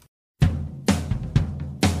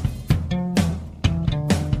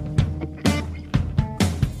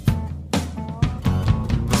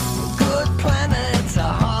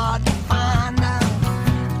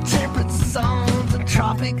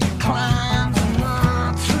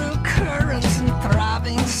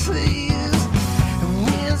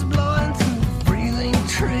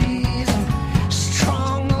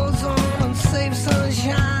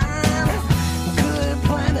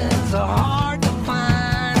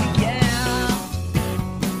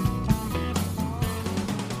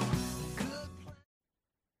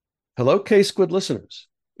Hello, K-Squid listeners.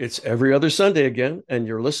 It's every other Sunday again, and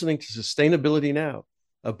you're listening to Sustainability Now,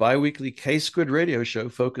 a biweekly K-Squid radio show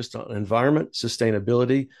focused on environment,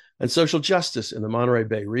 sustainability, and social justice in the Monterey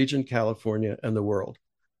Bay region, California, and the world.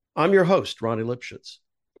 I'm your host, Ronnie Lipschutz.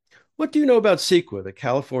 What do you know about CEQA, the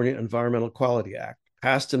California Environmental Quality Act,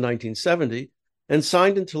 passed in 1970 and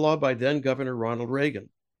signed into law by then Governor Ronald Reagan?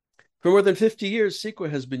 For more than 50 years, CEQA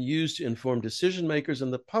has been used to inform decision makers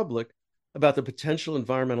and the public about the potential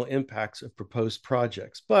environmental impacts of proposed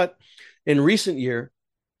projects. But in recent years,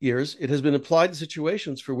 it has been applied to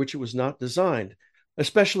situations for which it was not designed,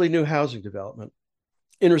 especially new housing development.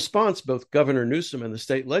 In response, both Governor Newsom and the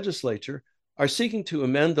state legislature are seeking to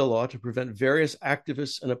amend the law to prevent various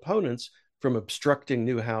activists and opponents from obstructing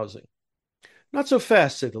new housing. Not so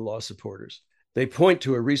fast, say the law supporters. They point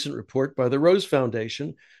to a recent report by the Rose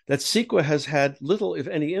Foundation that CEQA has had little, if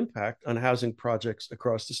any, impact on housing projects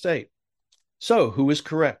across the state. So, who is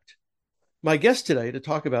correct? My guest today to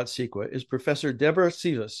talk about CEQA is Professor Deborah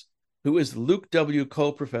Sivas, who is the Luke W.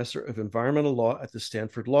 Cole Professor of Environmental Law at the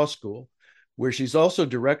Stanford Law School, where she's also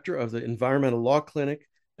director of the Environmental Law Clinic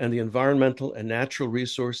and the Environmental and Natural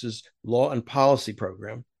Resources Law and Policy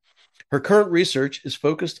Program. Her current research is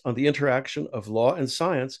focused on the interaction of law and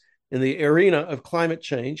science in the arena of climate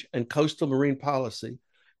change and coastal marine policy,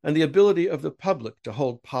 and the ability of the public to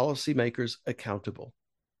hold policymakers accountable.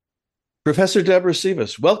 Professor Deborah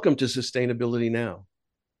Sivas, welcome to Sustainability Now.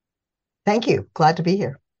 Thank you. Glad to be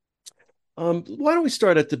here. Why don't we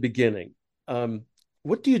start at the beginning?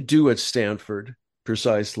 What do you do at Stanford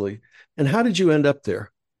precisely, and how did you end up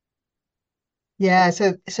there? Yeah,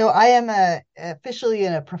 so I am officially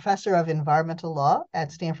a professor of environmental law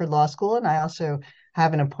at Stanford Law School, and I also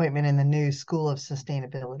have an appointment in the new School of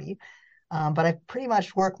Sustainability. But I've pretty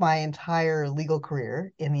much worked my entire legal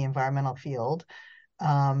career in the environmental field,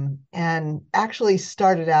 and actually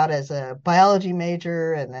started out as a biology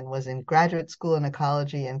major and then was in graduate school in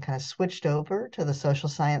ecology and kind of switched over to the social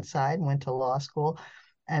science side and went to law school,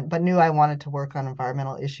 but knew I wanted to work on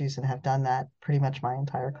environmental issues and have done that pretty much my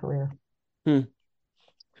entire career. Hmm.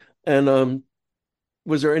 And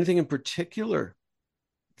was there anything in particular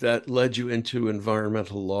that led you into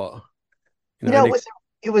environmental law? You know,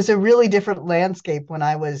 it was a really different landscape when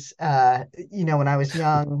I was when I was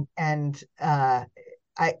young, and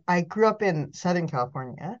I grew up in Southern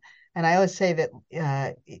California, and I always say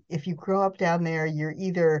that if you grow up down there, you're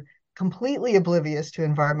either completely oblivious to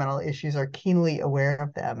environmental issues or keenly aware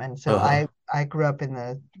of them. And so Uh-huh. I grew up in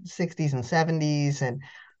the 60s and 70s, and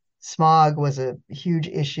smog was a huge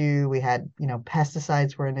issue. We had,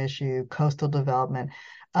 pesticides were an issue, coastal development.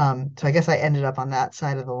 So I guess I ended up on that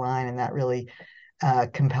side of the line, and that really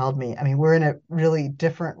compelled me. I mean, we're in a really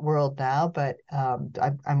different world now, but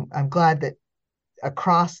I'm glad that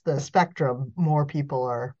across the spectrum, more people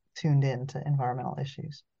are tuned in to environmental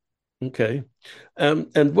issues. Okay.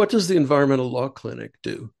 And what does the Environmental Law Clinic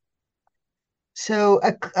do? So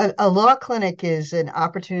a law clinic is an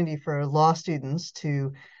opportunity for law students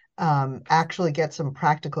to actually get some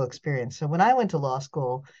practical experience. So when I went to law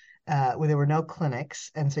school, where there were no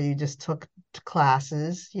clinics, and so you just took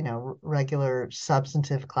classes, regular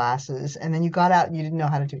substantive classes, and then you got out and you didn't know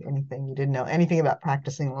how to do anything. You didn't know anything about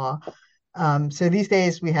practicing law. So these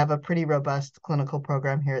days we have a pretty robust clinical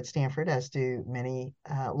program here at Stanford, as do many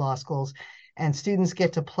law schools. And students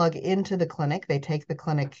get to plug into the clinic. They take the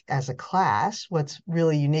clinic as a class. What's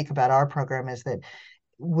really unique about our program is that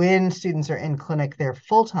when students are in clinic, they're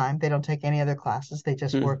full time. They don't take any other classes. They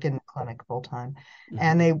just Hmm. work in the clinic full time,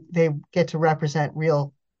 and Mhm. they get to represent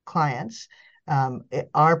real clients.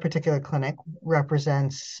 Our particular clinic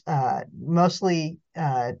represents mostly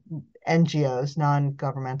NGOs,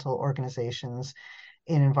 non-governmental organizations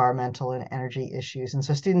in environmental and energy issues. And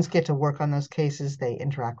so students get to work on those cases. They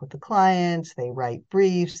interact with the clients, they write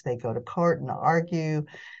briefs, they go to court and argue,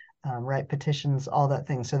 write petitions, all that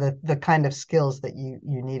thing. So the kind of skills that you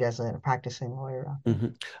need as a practicing lawyer out there.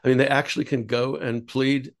 Mhm. I mean, they actually can go and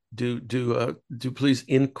plead, do pleas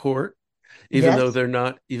in court, Yes.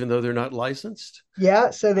 even though they're not licensed. Yeah,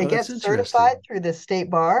 so they Oh, get that's certified interesting. through the State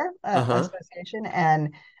Bar Uh-huh. Association,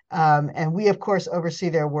 and we of course oversee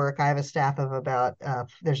their work. I have a staff of about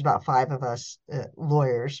there's about five of us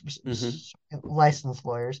lawyers, Hmm. licensed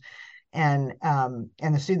lawyers, and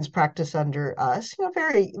the students practice under us.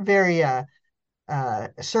 Very very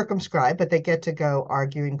circumscribed, but they get to go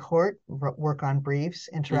argue in court, work on briefs,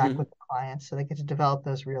 interact Hmm. with the clients, so they get to develop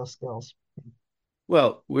those real skills.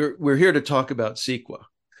 Well, we're here to talk about CEQA.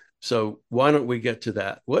 So why don't we get to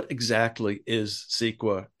that? What exactly is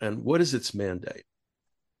CEQA and what is its mandate?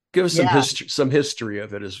 Give us Yeah. some history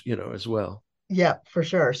of it as well. Yeah, for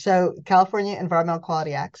sure. So California Environmental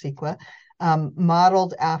Quality Act, CEQA,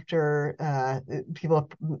 modeled after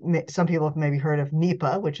some people have maybe heard of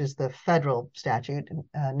NEPA, which is the federal statute,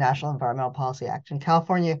 National Environmental Policy Act. And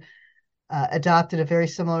California adopted a very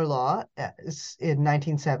similar law in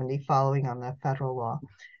 1970, following on the federal law.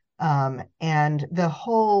 And the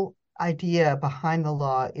whole idea behind the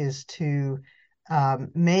law is to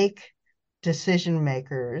make decision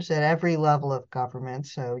makers at every level of government,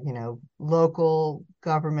 so, local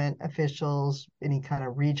government officials, any kind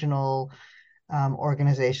of regional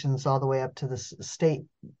organizations, all the way up to the state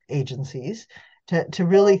agencies, to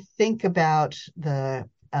really think about the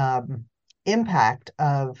impact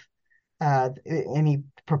of any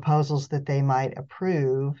proposals that they might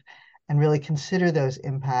approve, and really consider those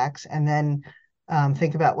impacts, and then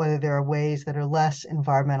think about whether there are ways that are less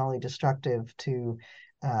environmentally destructive to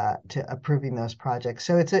approving those projects.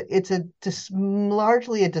 So it's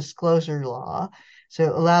largely a disclosure law. So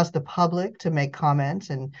it allows the public to make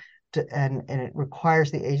comments, and it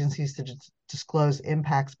requires the agencies to disclose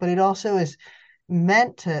impacts, but it also is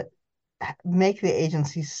meant to make the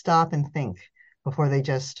agencies stop and think before they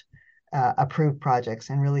just approve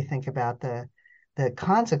projects, and really think about the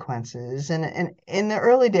consequences. And in the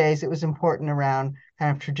early days, it was important around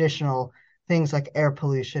kind of traditional things like air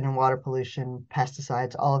pollution and water pollution,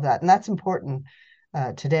 pesticides, all of that. And that's important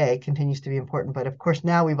today, continues to be important. But of course,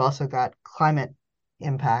 now we've also got climate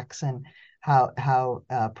impacts and how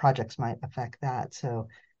projects might affect that. So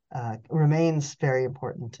remains very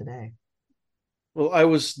important today. Well, I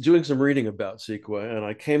was doing some reading about CEQA and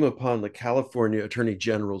I came upon the California Attorney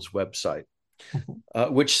General's website,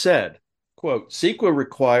 which said, quote, CEQA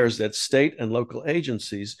requires that state and local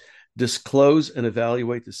agencies disclose and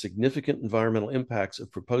evaluate the significant environmental impacts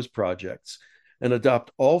of proposed projects and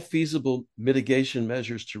adopt all feasible mitigation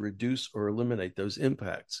measures to reduce or eliminate those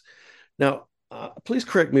impacts. Now, please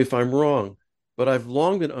correct me if I'm wrong, but I've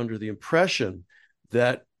long been under the impression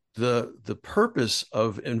that the purpose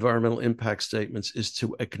of environmental impact statements is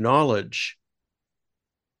to acknowledge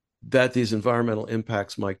that these environmental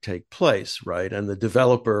impacts might take place, right? And the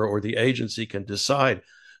developer or the agency can decide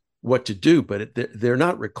what to do, but they're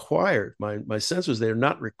not required. My sense was they're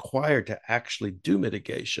not required to actually do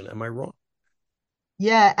mitigation. Am I wrong?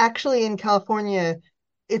 Yeah, actually, in California,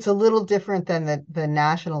 it's a little different than the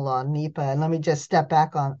national law, NEPA. And let me just step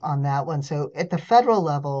back on that one. So at the federal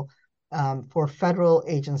level, for federal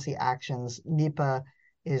agency actions, NEPA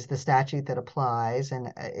is the statute that applies,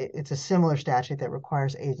 and it's a similar statute that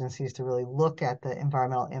requires agencies to really look at the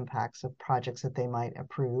environmental impacts of projects that they might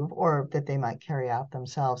approve or that they might carry out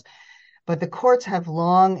themselves. But the courts have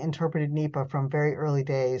long interpreted NEPA from very early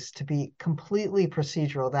days to be completely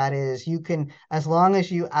procedural. That is, you can, as long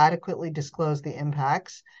as you adequately disclose the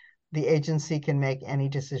impacts, the agency can make any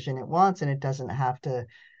decision it wants, and it doesn't have to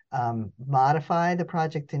modify the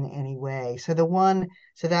project in any way. So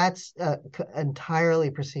that's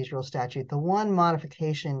entirely procedural statute. The one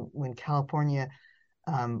modification when California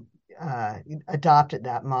adopted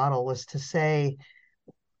that model was to say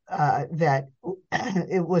that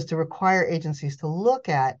it was to require agencies to look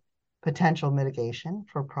at potential mitigation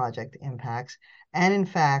for project impacts, and in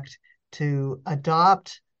fact, to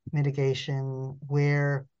adopt mitigation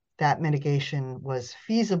where that mitigation was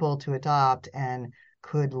feasible to adopt and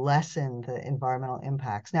could lessen the environmental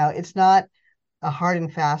impacts. Now, it's not a hard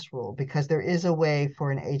and fast rule, because there is a way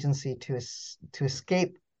for an agency to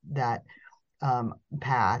escape that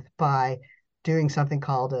path by doing something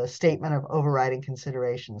called a statement of overriding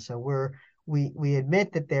consideration. So we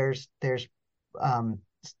admit that there's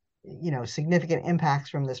significant impacts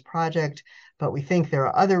from this project, but we think there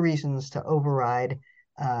are other reasons to override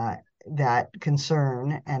that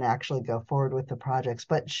concern and actually go forward with the projects.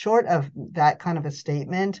 But short of that kind of a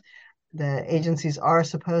statement, the agencies are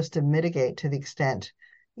supposed to mitigate to the extent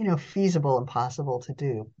feasible and possible to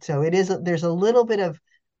do. So there's a little bit of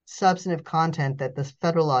substantive content that the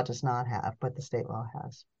federal law does not have, but the state law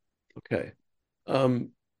has. Okay. I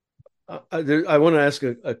want to ask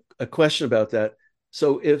a question about that.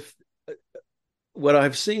 So if what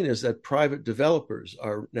I've seen is that private developers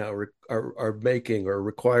are now are making or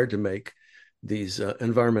required to make these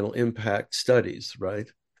environmental impact studies,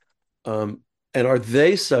 right? And are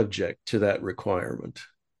they subject to that requirement?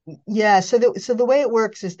 Yeah. So the way it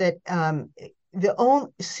works is that CEQA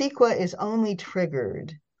is only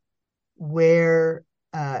triggered where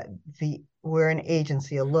where an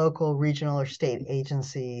agency, a local, regional, or state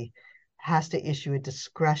agency, has to issue a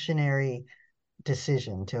discretionary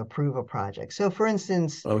decision to approve a project. So, for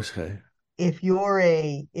instance, Okay. if you're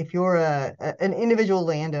an individual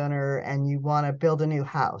landowner and you want to build a new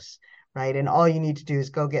house, right? And all you need to do is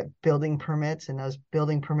go get building permits, and those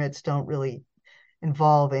building permits don't really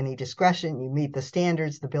involve any discretion. You meet the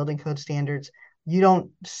standards, the building code standards. You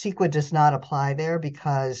don't, CEQA does not apply there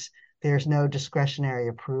because there's no discretionary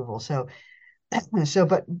approval.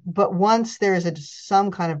 But once there is some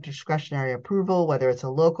kind of discretionary approval, whether it's a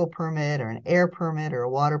local permit or an air permit or a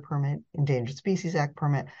water permit, Endangered Species Act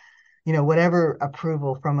permit, whatever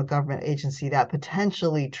approval from a government agency, that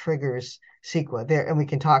potentially triggers CEQA there. And we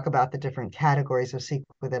can talk about the different categories of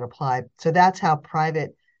CEQA that apply. So that's how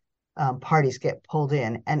private parties get pulled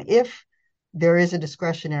in. And if there is a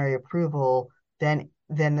discretionary approval, then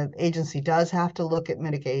the agency does have to look at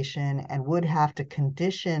mitigation and would have to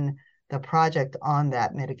condition the project on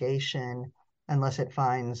that mitigation unless it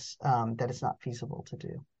finds that it's not feasible to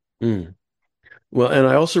do. Mm. Well, and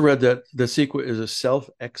I also read that the CEQA is a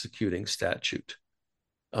self-executing statute,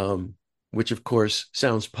 which of course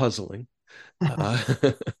sounds puzzling uh,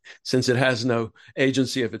 since it has no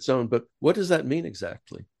agency of its own. But what does that mean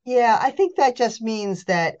exactly? Yeah, I think that just means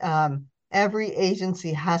that every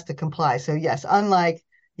agency has to comply. So yes, unlike,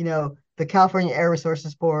 the California Air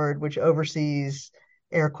Resources Board, which oversees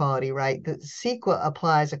air quality, right? The CEQA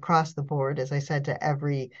applies across the board, as I said, to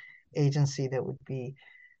every agency that would be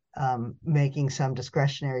making some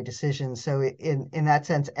discretionary decisions. So in that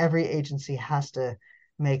sense, every agency has to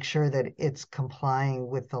make sure that it's complying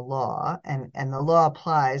with the law, and the law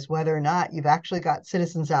applies whether or not you've actually got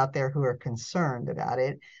citizens out there who are concerned about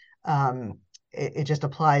it. It just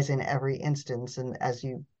applies in every instance. And as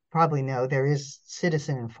you probably know, there is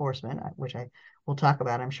citizen enforcement, which I will talk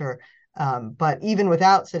about, I'm sure. But even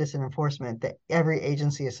without citizen enforcement, every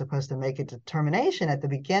agency is supposed to make a determination at the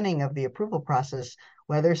beginning of the approval process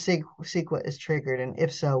whether CEQA is triggered, and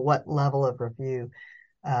if so, what level of review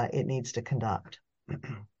it needs to conduct.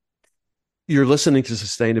 You're listening to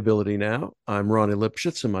Sustainability Now. I'm Ronnie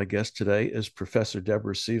Lipschutz, and my guest today is Professor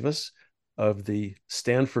Deborah Sivas of the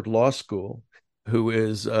Stanford Law School, who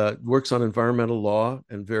works on environmental law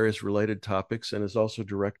and various related topics, and is also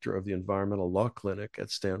director of the Environmental Law Clinic at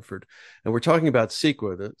Stanford. And we're talking about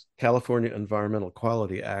CEQA, the California Environmental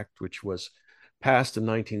Quality Act, which was passed in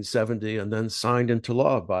 1970 and then signed into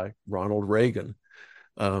law by Ronald Reagan.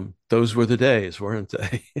 Those were the days, weren't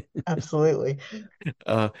they? Absolutely.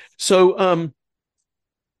 So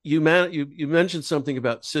you mentioned something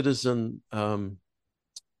about citizen.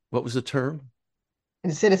 What was the term?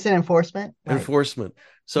 Citizen enforcement, right? Enforcement.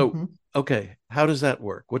 So, Mm-hmm. okay, how does that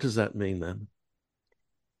work? What does that mean then?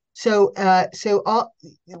 One of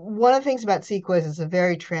the things about CEQA is it's a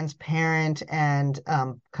very transparent and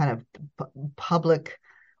kind of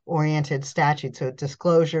public-oriented statute. So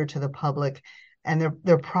disclosure to the public, and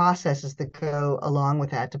there are processes that go along with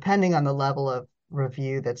that, depending on the level of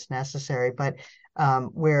review that's necessary. But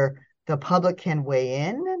where the public can weigh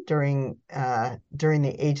in during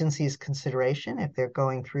the agency's consideration, if they're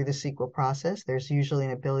going through the CEQA process, there's usually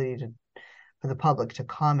an ability for the public to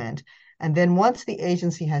comment. And then once the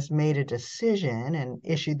agency has made a decision and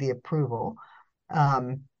issued the approval,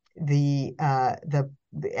 any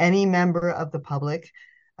member of the public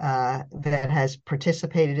that has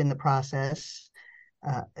participated in the process,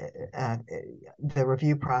 the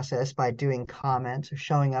review process by doing comments or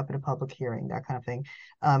showing up at a public hearing, that kind of thing,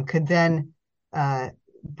 could then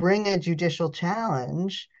bring a judicial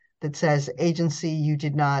challenge that says, agency, you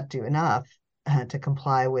did not do enough to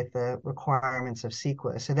comply with the requirements of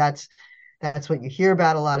CEQA. So that's what you hear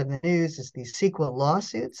about a lot in the news, is these CEQA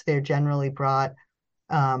lawsuits. They're generally brought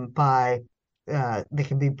they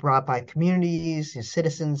can be brought by communities,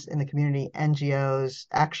 citizens in the community, NGOs.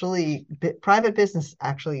 Actually, private business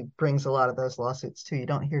actually brings a lot of those lawsuits too. You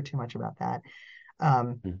don't hear too much about that.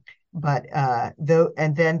 And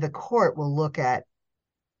then the court will look at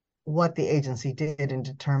what the agency did and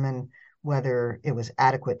determine whether it was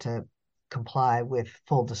adequate to comply with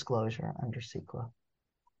full disclosure under CEQA.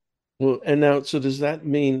 Well, and now, so does that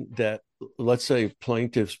mean that, let's say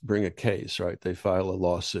plaintiffs bring a case, right? They file a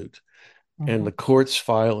lawsuit, and the courts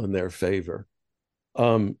file in their favor.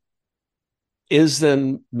 Is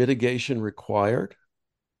then mitigation required?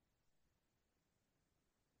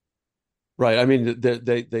 Right. I mean,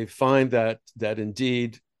 they find that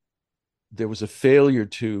indeed there was a failure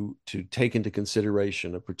to take into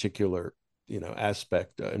consideration a particular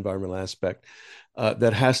aspect, environmental aspect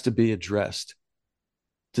that has to be addressed.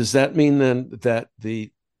 Does that mean then that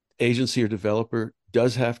the agency or developer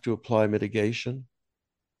does have to apply mitigation?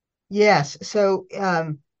 Yes. So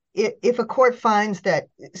if a court finds that,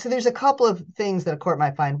 so there's a couple of things that a court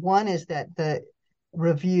might find. One is that the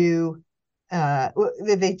review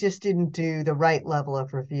they just didn't do the right level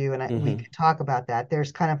of review, and we Mm-hmm. could talk about that.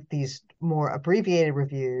 There's kind of these more abbreviated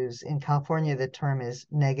reviews. In California, the term is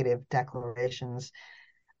negative declarations.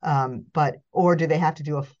 Or do they have to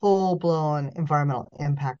do a full-blown environmental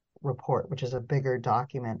impact report, which is a bigger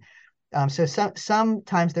document? So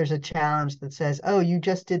sometimes there's a challenge that says, oh, you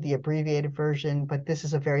just did the abbreviated version, but this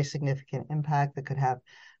is a very significant impact that could have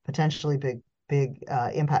potentially big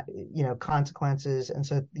impact, consequences. And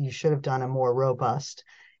so you should have done a more robust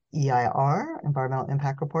EIR, environmental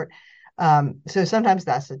impact report. So sometimes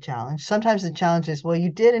that's the challenge. Sometimes the challenge is, well, you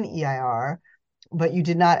did an EIR, but you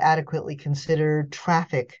did not adequately consider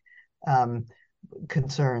traffic um,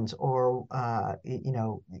 concerns or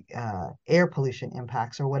air pollution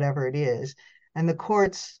impacts or whatever it is, and the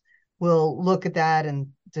courts will look at that and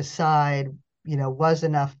decide, was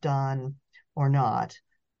enough done or not.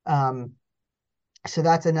 Um, so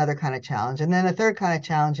that's another kind of challenge. And then a third kind of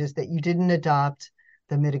challenge is that you didn't adopt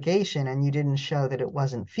the mitigation and you didn't show that it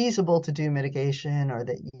wasn't feasible to do mitigation, or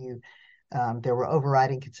that there were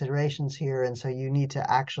overriding considerations here, and so you need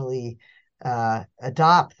to actually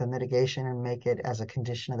adopt the mitigation and make it as a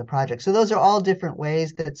condition of the project. So those are all different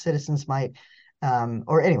ways that citizens might,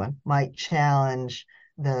 or anyone might, challenge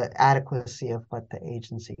the adequacy of what the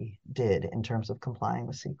agency did in terms of complying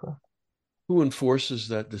with CEQA. Who enforces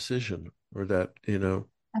that decision or that,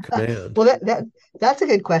 command? Well, that's a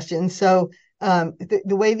good question. So the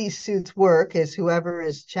way these suits work is whoever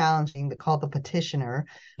is challenging, called the petitioner,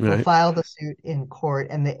 will Right. file the suit in court,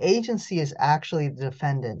 and the agency is actually the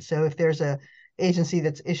defendant. So if there's a agency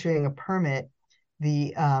that's issuing a permit,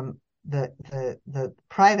 the the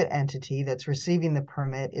private entity that's receiving the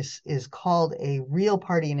permit is called a real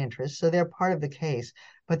party in interest. So they're part of the case,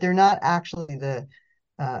 but they're not actually the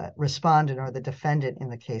respondent or the defendant in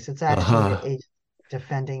the case. It's actually the Uh-huh. agency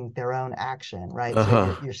defending their own action, right? So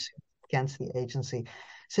Uh-huh. you're suing against the agency.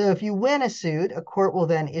 So if you win a suit, a court will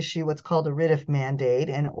then issue what's called a writ of mandate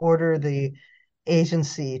and order the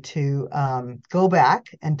agency to go back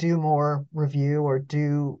and do more review or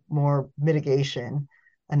do more mitigation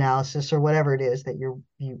analysis or whatever it is that you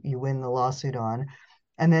win the lawsuit on.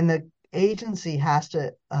 And then the agency has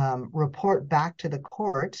to report back to the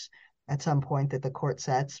courts at some point that the court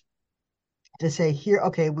sets to say, here,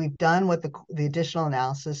 okay, we've done what the additional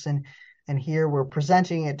analysis, and here we're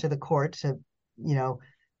presenting it to the court to,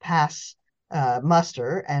 pass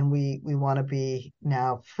muster, and we want to be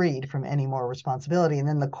now freed from any more responsibility. And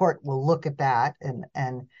then the court will look at that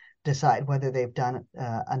and decide whether they've done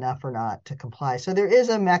enough or not to comply. So there is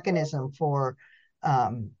a mechanism for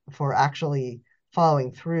actually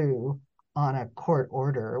following through on a court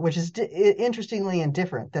order, which is interestingly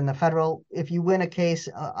indifferent than the federal. If you win a case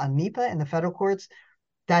on NEPA in the federal courts,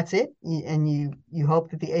 that's it, and you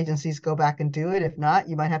hope that the agencies go back and do it. If not,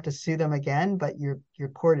 you might have to sue them again, but your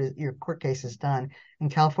court case is done. In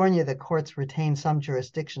California, the courts retain some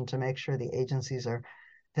jurisdiction to make sure the agencies are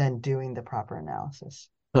then doing the proper analysis.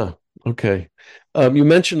 Huh. Okay. You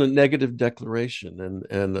mentioned a negative declaration,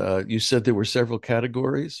 and you said there were several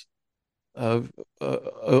categories of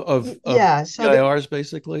of Yeah, so EIRs,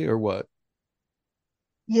 basically, or what?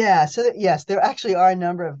 yes, there actually are a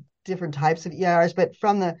number of different types of EIRs, but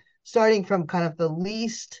starting from kind of the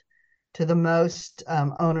least to the most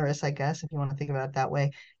onerous, I guess, if you want to think about it that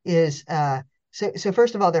way, is so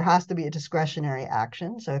first of all, there has to be a discretionary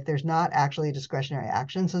action. So if there's not actually a discretionary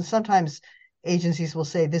action, so sometimes agencies will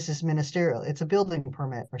say this is ministerial, it's a building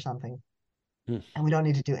permit or something, Hmm. and we don't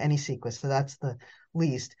need to do any CEQA. So that's the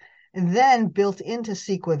least. And then built into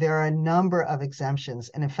CEQA, there are a number of exemptions.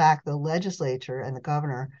 And in fact, the legislature and the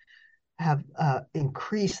governor have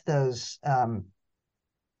increased those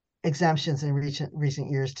exemptions in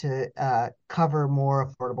recent years to cover more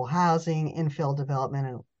affordable housing, infill development,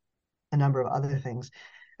 and a number of other things.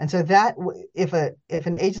 And so that if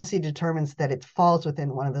an agency determines that it falls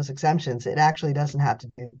within one of those exemptions, it actually doesn't have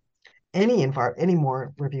to do any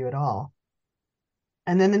more review at all.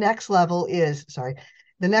 And then the next level is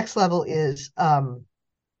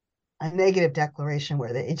a negative declaration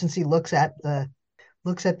where the agency looks at the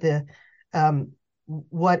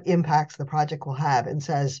what impacts the project will have and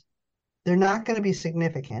says they're not going to be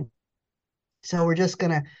significant. So we're just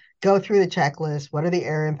going to go through the checklist. What are the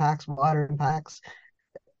air impacts, water impacts,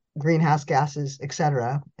 greenhouse gases,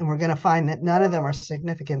 etc. And we're going to find that none of them are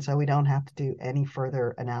significant, so we don't have to do any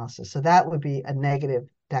further analysis. So that would be a negative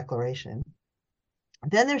declaration.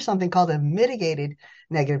 Then there's something called a mitigated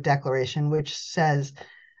negative declaration, which says,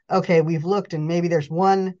 okay, we've looked and maybe there's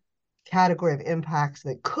one category of impacts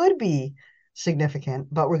that could be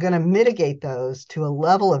significant, but we're going to mitigate those to a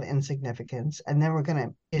level of insignificance, and then we're going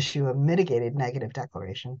to issue a mitigated negative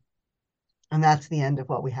declaration. And that's the end of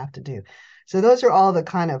what we have to do. So those are all the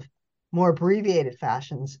kind of more abbreviated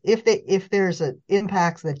fashions. If there's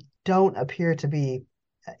impacts that don't appear to be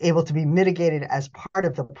able to be mitigated as part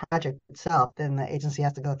of the project itself, then the agency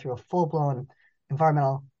has to go through a full-blown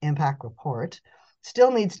environmental impact report.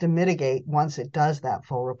 Still needs to mitigate once it does that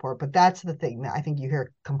full report, but that's the thing that I think you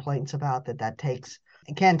hear complaints about that takes,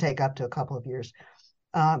 it can take up to a couple of years.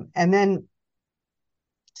 And then,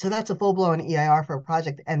 so that's a full-blown EIR for a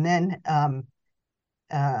project. And then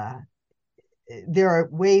uh, there are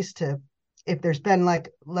ways to, if there's been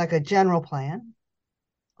like a general plan,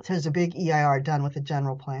 so there's a big EIR done with a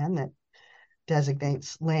general plan that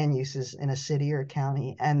designates land uses in a city or a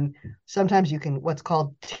county. And sometimes you can what's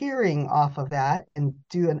called tiering off of that and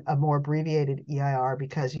do a more abbreviated EIR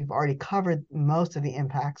because you've already covered most of the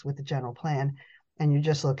impacts with the general plan and you're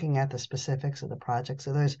just looking at the specifics of the project.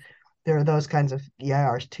 So there are those kinds of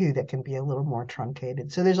EIRs too that can be a little more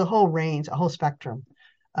truncated. So there's a whole range, a whole spectrum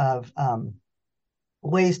of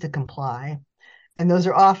ways to comply. And those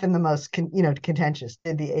are often the most contentious.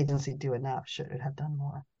 Did the agency do enough? Should it have done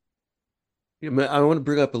more? I want to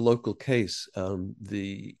bring up a local case.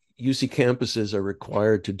 The UC campuses are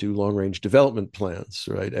required to do long range development plans,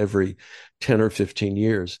 right, every 10 or 15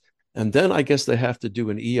 years. And then I guess they have to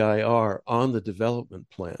do an EIR on the development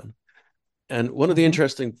plan. And one of the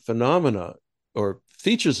interesting phenomena or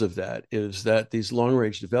features of that is that these long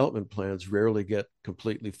range development plans rarely get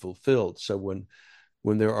completely fulfilled. So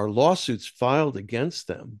when there are lawsuits filed against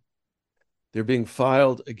them, they're being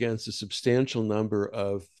filed against a substantial number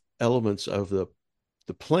of elements of the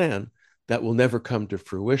plan that will never come to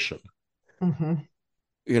fruition. Mm-hmm.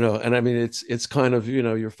 And I mean, it's kind of,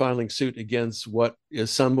 you're filing suit against what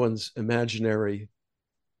is someone's imaginary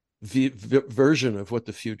version of what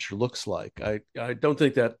the future looks like. I don't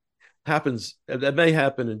think that happens. That may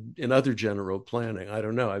happen in other general planning. I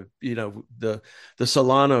don't know. The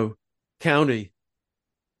Solano County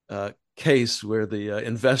case where the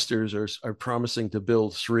investors are promising to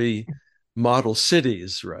build 3 model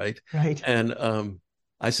cities, right? Right. And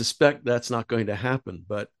I suspect that's not going to happen,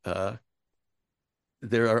 but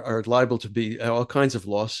there are liable to be all kinds of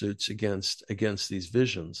lawsuits against these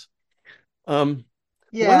visions.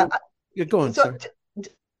 Yeah. Go on, So, sorry.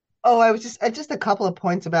 I was just a couple of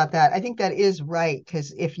points about that. I think that is right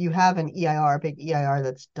because if you have an EIR, a big EIR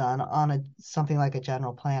that's done on something like a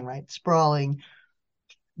general plan, right, sprawling.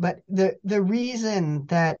 But the reason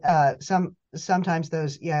that sometimes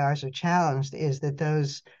those EIRs are challenged is that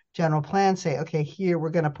those general plans say, okay, here we're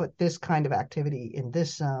going to put this kind of activity in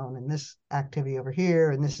this zone and this activity over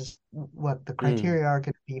here, and this is what the criteria are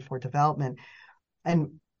going to be for development.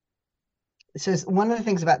 And so one of the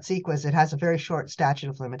things about CEQA is it has a very short statute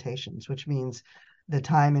of limitations, which means the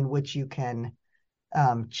time in which you can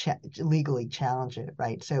legally challenge it,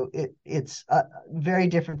 right? So it's very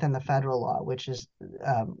different than the federal law, which is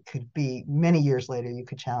could be many years later you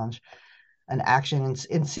could challenge an action.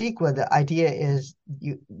 In CEQA, the idea is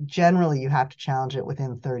you have to challenge it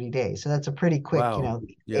within 30 days. So that's a pretty quick, Wow.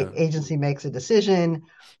 Yeah. agency makes a decision,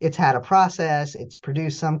 it's had a process, it's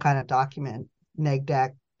produced some kind of document, neg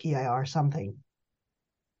deck, EIR, something.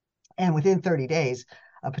 And within 30 days,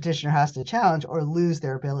 a petitioner has to challenge or lose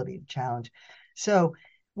their ability to challenge. So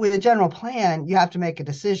with a general plan, you have to make a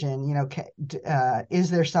decision, is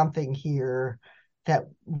there something here that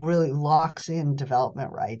really locks in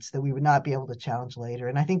development rights that we would not be able to challenge later?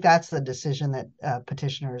 And I think that's the decision that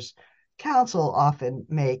petitioners counsel often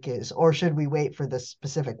make is, or should we wait for the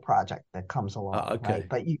specific project that comes along, Okay. right?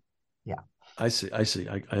 But yeah. I see.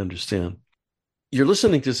 I understand. You're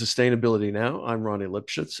listening to Sustainability Now. I'm Ronnie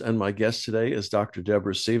Lipschutz, and my guest today is Dr.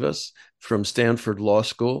 Deborah Sivas from Stanford Law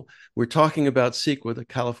School. We're talking about CEQA, the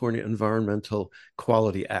California Environmental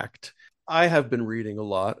Quality Act. I have been reading a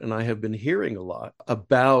lot, and I have been hearing a lot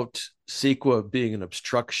about CEQA being an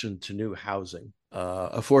obstruction to new housing,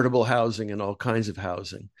 affordable housing, and all kinds of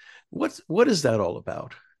housing. What is that all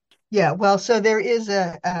about? Yeah, well, so there is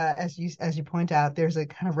as you point out, there's a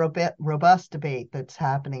kind of robust debate that's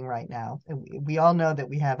happening right now. We all know that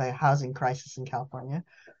we have a housing crisis in California.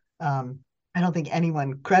 I don't think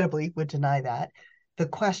anyone credibly would deny that. The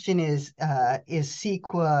question is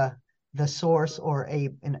CEQA the source or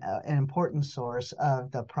an important source of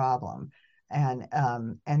the problem? And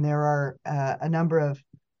there are a number of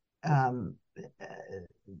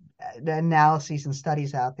analyses and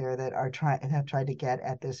studies out there that have tried to get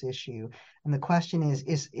at this issue. And the question is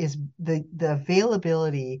the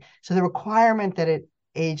availability, so the requirement that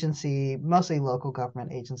agency, mostly local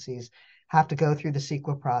government agencies, have to go through the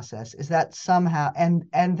CEQA process, is that somehow, and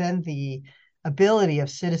then the ability of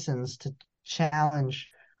citizens to challenge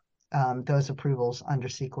those approvals under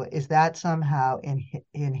CEQA, is that somehow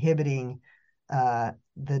inhibiting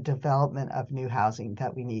the development of new housing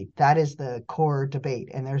that we need? That is the core debate,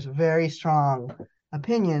 and there's very strong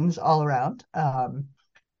opinions all around,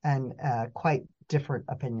 and quite different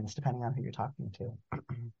opinions depending on who you're talking to.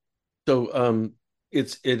 So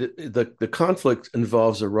the conflict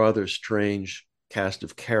involves a rather strange cast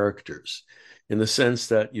of characters, in the sense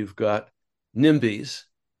that you've got NIMBYs,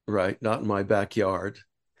 right, not in my backyard,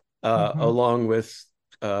 Mm-hmm. along with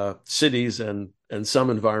cities and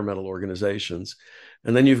some environmental organizations.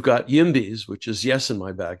 And then you've got YIMBYs, which is yes in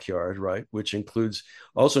my backyard, right, which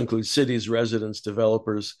also includes cities, residents,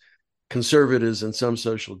 developers, conservatives, and some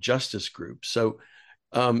social justice groups. So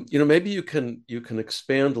maybe you can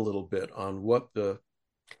expand a little bit on what the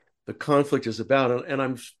conflict is about, and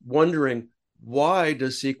I'm wondering, why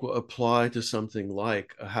does CEQA apply to something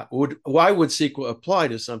like why would CEQA apply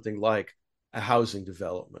to something like a housing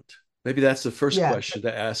development? Maybe that's the first Yeah, question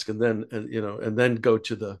to ask, and then go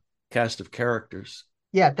to the cast of characters.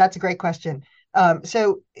 yeah, that's a great question.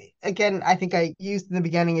 So again, I think I used in the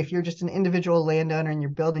beginning, if you're just an individual landowner and you're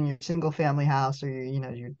building your single family house or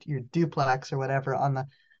your duplex or whatever on the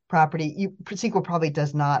property, CEQA probably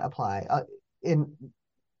does not apply. In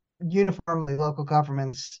uniformly, local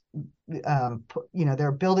governments, there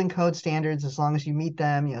are building code standards. As long as you meet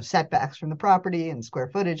them, setbacks from the property and square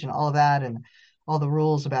footage and all of that, and all the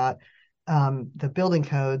rules about the building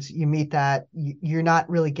codes, you meet that, you're not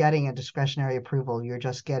really getting a discretionary approval. You're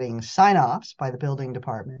just getting sign-offs by the building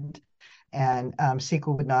department, and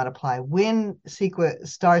CEQA would not apply. When CEQA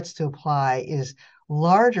starts to apply is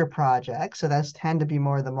larger projects, so those tend to be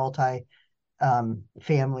more the multi-family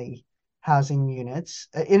housing units,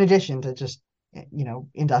 in addition to just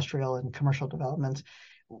industrial and commercial developments,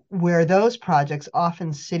 where those projects,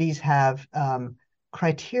 often cities have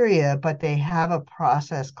criteria, but they have a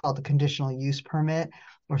process called the conditional use permit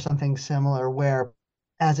or something similar, where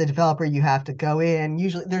as a developer you have to go in.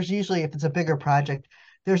 Usually, if it's a bigger project,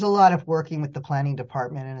 there's a lot of working with the planning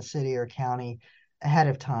department in a city or county ahead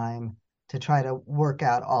of time to try to work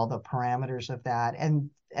out all the parameters of that, and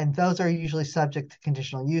those are usually subject to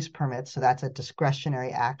conditional use permits. So that's a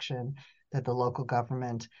discretionary action that the local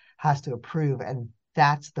government has to approve, and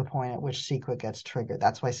that's the point at which CEQA gets triggered.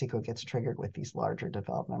 That's why CEQA gets triggered with these larger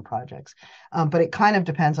development projects. But it kind of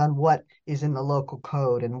depends on what is in the local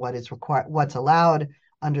code and what is required, what's allowed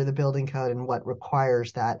under the building code, and what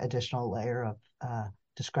requires that additional layer of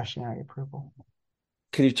discretionary approval.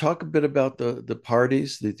 Can you talk a bit about the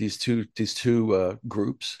parties, these two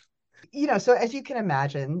groups? So as you can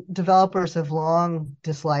imagine, developers have long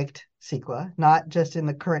disliked CEQA, not just in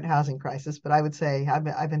the current housing crisis, but I would say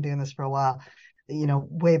I've been doing this for a while,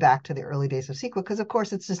 way back to the early days of CEQA, because of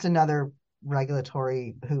course it's just another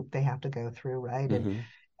regulatory hoop they have to go through, right?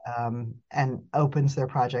 Mm-hmm. And opens their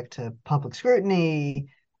project to public scrutiny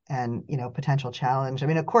and potential challenge. I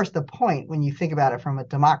mean, of course, the point, when you think about it from a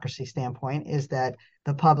democracy standpoint, is that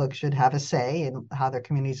the public should have a say in how their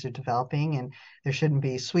communities are developing, and there shouldn't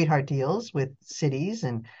be sweetheart deals with cities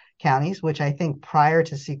and counties, which I think prior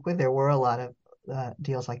to CEQA there were a lot of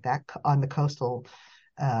deals like that on the coastal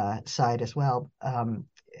side as well.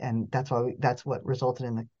 And that's what resulted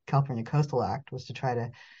in the California Coastal Act, was to try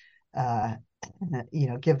to uh,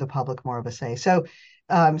 give the public more of a say. So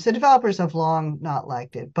developers have long not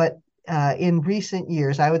liked it, but in recent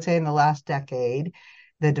years, I would say in the last decade,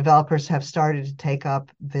 the developers have started to take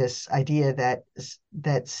up this idea that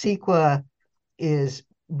CEQA is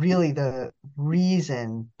really the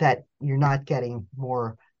reason that you're not getting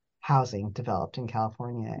more housing developed in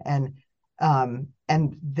California, and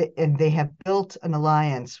they have built an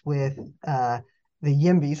alliance with the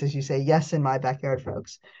YIMBYs, as you say, yes in my backyard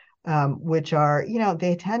folks, which are,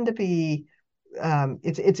 they tend to be,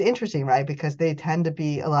 it's interesting, right? Because they tend to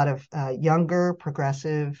be a lot of younger,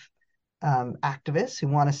 progressive activists who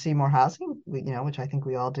want to see more housing, which I think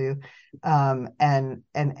we all do, and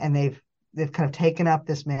they've kind of taken up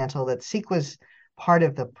this mantle that CEQA's part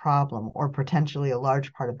of the problem, or potentially a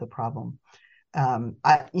large part of the problem.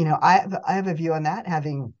 I have a view on that,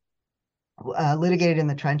 having litigated in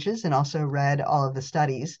the trenches and also read all of the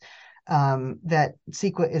studies, that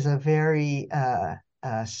CEQA is a very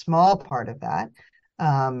small part of that,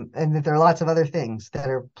 and that there are lots of other things that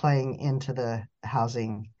are playing into the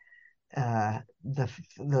housing,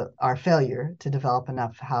 our failure to develop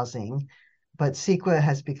enough housing. But CEQA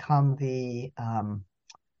has become kind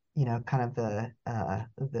of the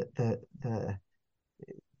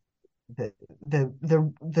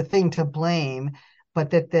the thing to blame, but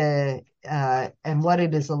that and what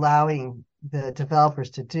it is allowing the developers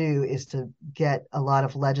to do is to get a lot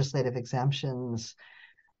of legislative exemptions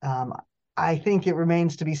um, I think it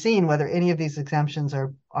remains to be seen whether any of these exemptions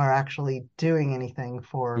are actually doing anything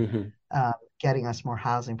for Hmm. getting us more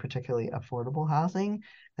housing, particularly affordable housing.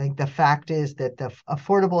 I think the fact is that the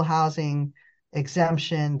affordable housing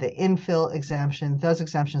exemption, the infill exemption, those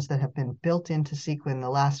exemptions that have been built into CEQA in the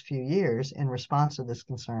last few years in response to this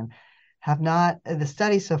concern have not, the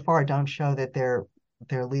studies so far don't show that they're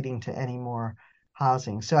leading to any more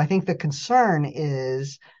housing. So I think the concern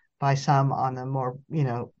is by some on the more,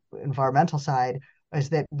 environmental side is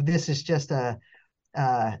that this is just the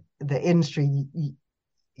industry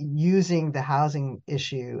using the housing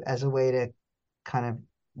issue as a way to kind of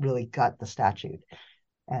really gut the statute,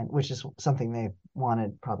 and which is something they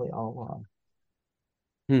wanted probably all along.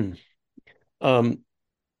 Hmm. Um,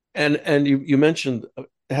 and you mentioned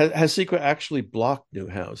has CEQA actually blocked new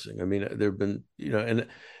housing? I mean, there've been, and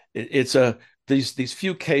it's these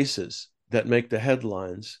few cases that make the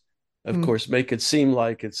headlines, of Mm. course, make it seem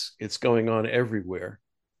like it's going on everywhere.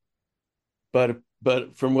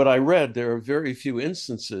 But from what I read, there are very few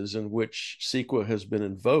instances in which CEQA has been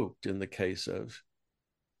invoked in the case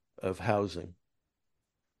of housing.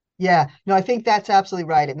 Yeah, no, I think that's absolutely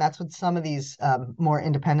right, and that's what some of these more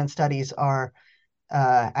independent studies are.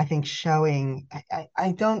 I think showing.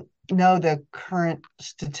 I don't know the current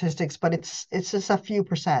statistics, but it's just a few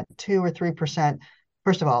percent, 2 or 3%.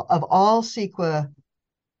 First of all CEQA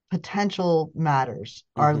potential matters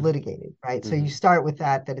are Hmm. litigated, right? So you Hmm. start with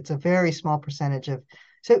that it's a very small percentage of.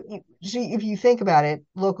 So if you think about it,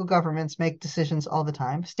 local governments make decisions all the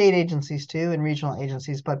time, state agencies too, and regional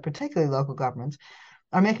agencies, but particularly local governments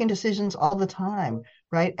are making decisions all the time,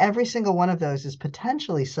 right? Every single one of those is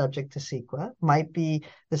potentially subject to CEQA. Might be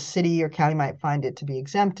the city or county might find it to be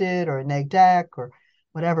exempted or a neg deck or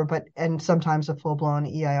whatever, but and sometimes a full blown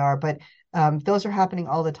EIR. But those are happening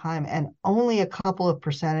all the time, and only a couple of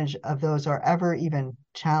percentage of those are ever even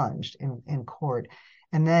challenged in court.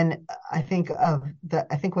 And then I think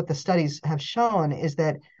what the studies have shown is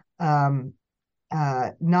that um,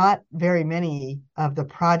 not very many of the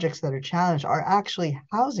projects that are challenged are actually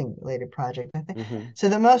housing related projects. I think Hmm. so.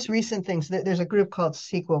 The most recent things, there's a group called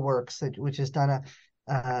CEQA Works which has done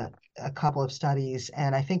a couple of studies,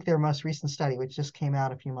 and I think their most recent study, which just came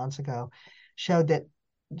out a few months ago, showed that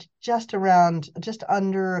just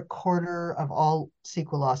under a quarter of all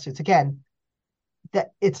CEQA lawsuits, again,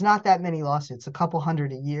 that it's not that many lawsuits, a couple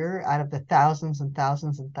hundred a year out of the thousands and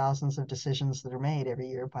thousands and thousands of decisions that are made every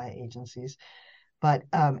year by agencies. But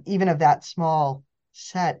even of that small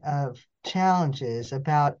set of challenges,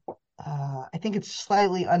 I think it's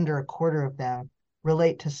slightly under a quarter of them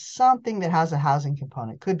relate to something that has a housing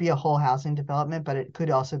component. Could be a whole housing development, but it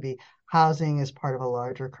could also be housing as part of a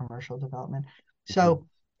larger commercial development. Hmm. So,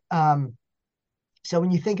 so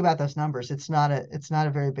when you think about those numbers, it's not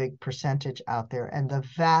a very big percentage out there, and the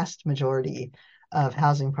vast majority of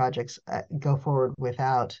housing projects go forward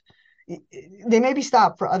without. They may be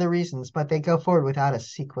stopped for other reasons, but they go forward without a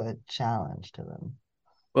CEQA challenge to them.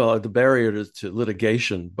 Well, the barrier to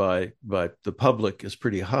litigation by the public is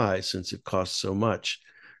pretty high since it costs so much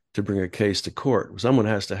to bring a case to court. Someone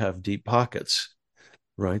has to have deep pockets,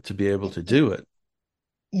 right, to be able to do it.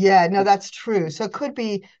 Yeah, no, that's true. So it could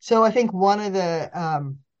be. So I think one of uh,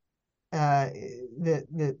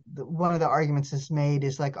 the one of the arguments is made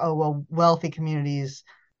is like, oh well, wealthy communities,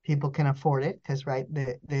 people can afford it because right,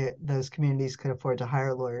 the those communities could afford to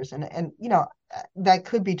hire lawyers, and that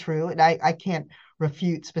could be true, and I can't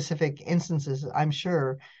refute specific instances. I'm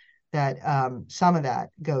sure that some of that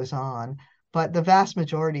goes on, but the vast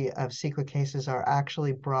majority of CEQA cases are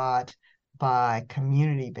actually brought by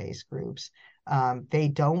community-based groups. They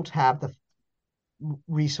don't have the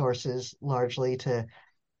resources largely to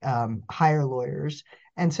hire lawyers.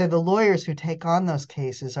 And so the lawyers who take on those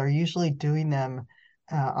cases are usually doing them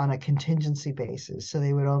on a contingency basis. So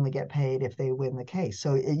they would only get paid if they win the case.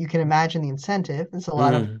 So you can imagine the incentive. There's a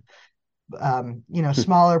lot of, Mm.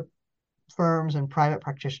 smaller firms and private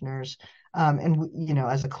practitioners. And,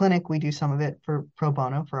 as a clinic, we do some of it for pro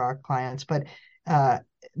bono for our clients. Uh,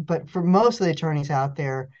 but for most of the attorneys out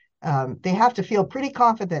there, they have to feel pretty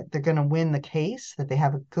confident they're going to win the case, that they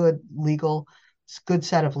have a good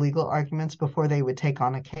set of legal arguments before they would take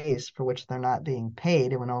on a case for which they're not being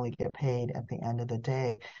paid and would only get paid at the end of the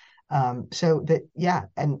day. So that, yeah,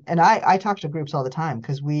 and I talk to groups all the time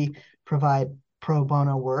because we provide pro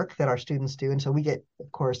bono work that our students do, and so we get,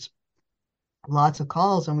 of course, lots of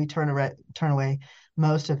calls, and we turn away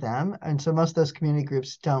most of them, and so most of those community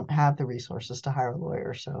groups don't have the resources to hire a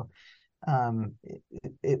lawyer. So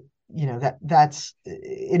it that's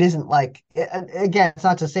it isn't like, again, it's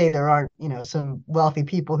not to say there aren't some wealthy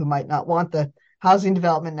people who might not want the housing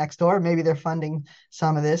development next door. Maybe they're funding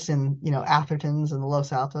some of this in, Athertons and the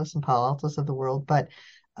Los Altos and Palo Altos of the world, but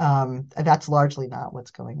that's largely not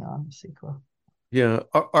what's going on with CEQA. Yeah,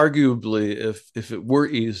 arguably, if it were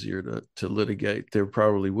easier to litigate, there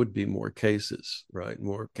probably would be more cases, right?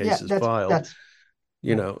 More Yeah, cases that's filed. that's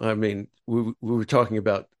right. I mean, we were talking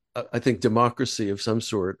about, I think, democracy of some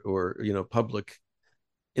sort, or public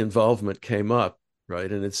involvement came up,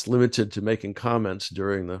 right? And it's limited to making comments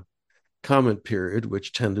during the comment period,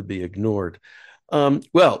 which tend to be ignored.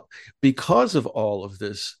 Well, because of all of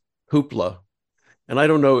this hoopla, and I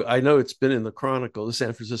don't know, I know it's been in the Chronicle, the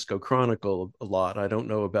San Francisco Chronicle, a lot. I don't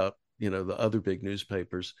know about the other big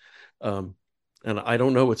newspapers, um, and I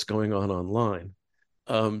don't know what's going on online.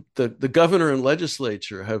 The governor and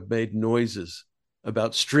legislature have made noises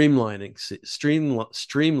about streamlining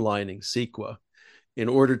CEQA in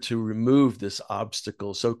order to remove this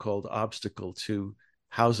obstacle, so-called obstacle to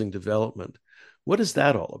housing development. What is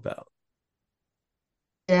that all about?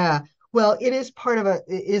 Yeah. Well, it is part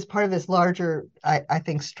of this larger, I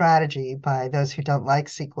think, strategy by those who don't like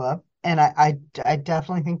CEQA. And I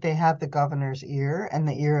definitely think they have the governor's ear and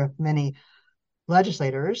the ear of many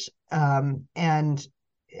legislators. And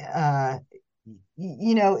uh,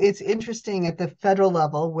 it's interesting at the federal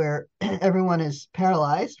level where everyone is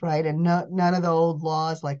paralyzed, right? And none of the old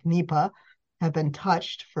laws like NEPA have been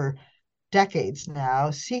touched for decades now.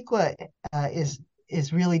 CEQA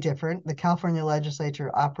is really different. The California legislature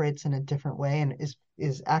operates in a different way and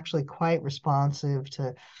is actually quite responsive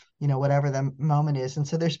to, whatever the moment is. And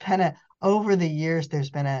so over the years,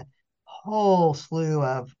 there's been a whole slew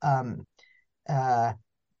of uh,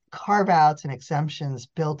 carve outs and exemptions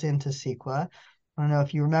built into CEQA. I don't know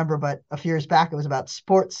if you remember, but a few years back it was about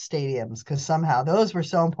sports stadiums because somehow those were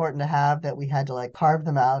so important to have that we had to like carve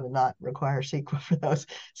them out and not require CEQA for those.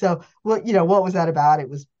 So what was that about? It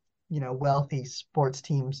was, wealthy sports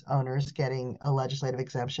teams owners getting a legislative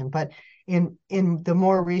exemption. But in the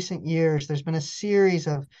more recent years, there's been a series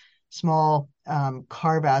of small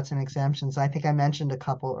carve outs and exemptions. I think I mentioned a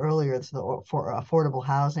couple earlier. It's for affordable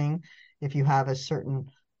housing. If you have a certain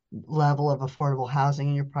level of affordable housing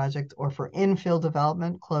in your project, or for infill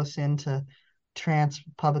development close into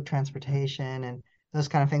public transportation and those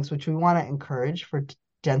kind of things, which we want to encourage for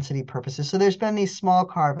density purposes. So there's been these small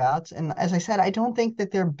carve outs. And as I said, I don't think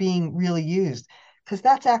that they're being really used because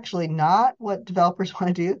that's actually not what developers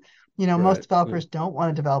want to do. Most Right. developers don't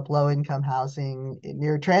want to develop low income housing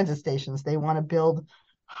near transit stations. They want to build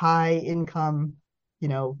high income,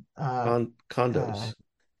 uh, Condos.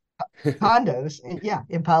 condos, yeah,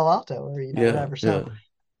 in Palo Alto or Yeah, whatever. So,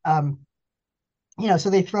 yeah. um,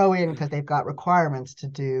 so they throw in because they've got requirements to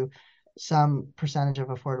do some percentage of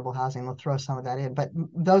affordable housing. They'll throw some of that in, but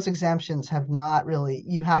those exemptions have not really.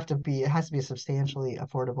 It has to be a substantially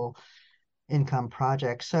affordable income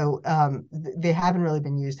project. So they haven't really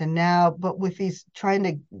been used. And now, but with these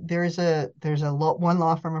one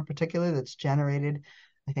law firm in particular that's generated,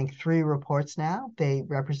 I think, three reports now. They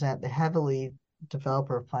represent the heavily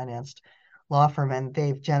developer financed law firm, and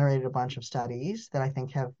they've generated a bunch of studies that I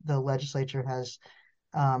think have the legislature has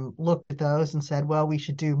looked at those and said, well, we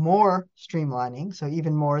should do more streamlining, so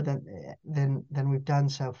even more than we've done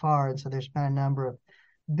so far. And so there's been a number of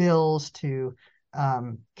bills to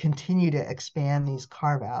continue to expand these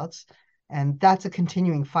carve outs. And that's a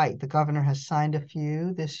continuing fight. The governor has signed a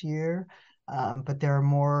few this year, but there are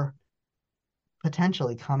more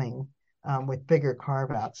potentially coming with bigger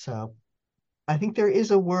carve outs. So I think there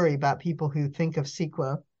is a worry about people who think of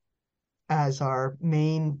CEQA as our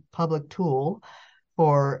main public tool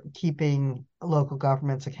for keeping local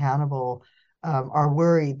governments accountable, are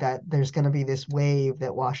worried that there's going to be this wave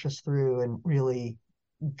that washes through and really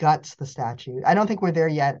guts the statute. I don't think we're there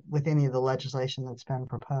yet with any of the legislation that's been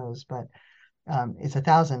proposed, but it's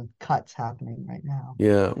 1,000 cuts happening right now.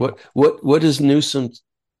 Yeah. What has Newsom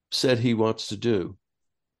said he wants to do?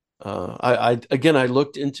 I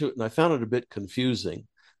looked into it and I found it a bit confusing.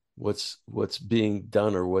 What's being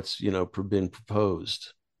done, or what's been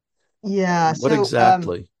proposed? Yeah. What So,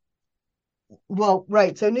 exactly? well,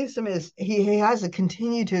 right. So Newsom he has to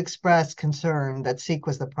continue to express concern that Seek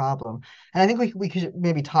was the problem, and I think we could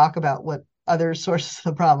maybe talk about what other sources of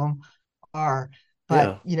the problem are.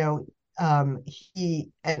 But Yeah.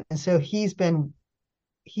 and so he's been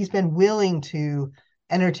willing to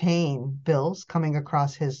entertain bills coming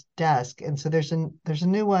across his desk, and so there's a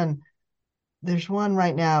new one. There's one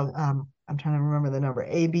right now. I'm trying to remember the number.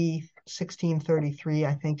 AB 1633,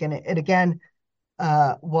 I think, and it again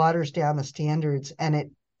waters down the standards, and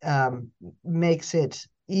it makes it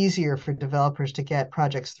easier for developers to get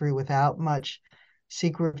projects through without much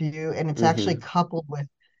secret review. And it's actually Hmm. coupled with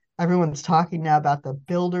everyone's talking now about the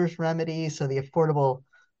builder's remedy. So the Affordable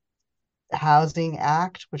Housing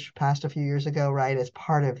Act, which passed a few years ago, right, as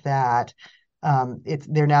part of that,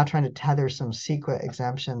 they're now trying to tether some CEQA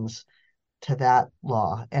exemptions to that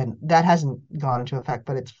law, and that hasn't gone into effect,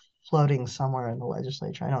 but it's floating somewhere in the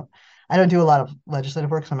legislature. I don't do a lot of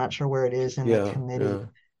legislative work, so I'm not sure where it is in the Yeah, committee. yeah,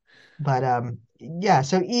 But yeah,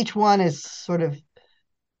 so each one is sort of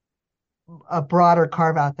a broader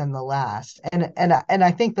carve out than the last. And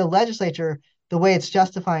I think the legislature, the way it's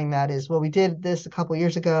justifying that is, well, we did this a couple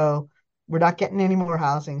years ago. We're not getting any more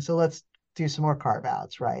housing, so let's do some more carve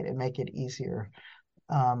outs, right, and make it easier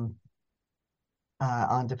um,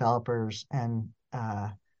 on developers and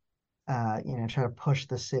try to push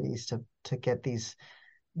the cities to get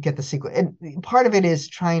the sequel. And part of it is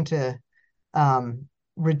trying to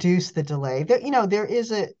reduce the delay. There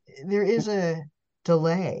is a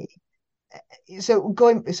delay. So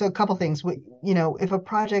a couple things. If a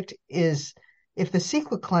project is if the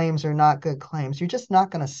CEQA claims are not good claims, you're just not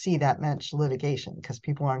going to see that much litigation because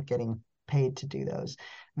people aren't getting paid to do those.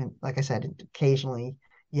 I mean, like I said, occasionally,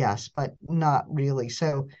 yes, but not really.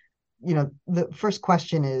 So, the first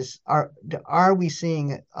question is, are we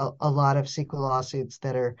seeing a lot of CEQA lawsuits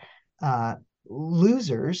that are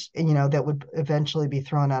losers, and, that would eventually be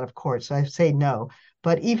thrown out of court? So I say no.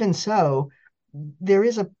 But even so, there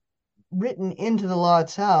is a written into the law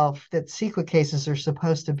itself that CEQA cases are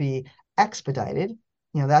supposed to be expedited.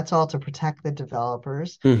 That's all to protect the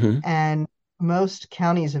developers. hmm And most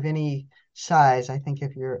counties of any size, I think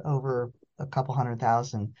if you're over a couple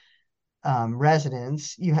 100,000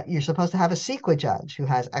 residents, you're supposed to have a CEQA judge who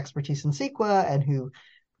has expertise in CEQA and who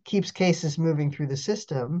keeps cases moving through the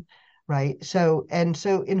system, right? So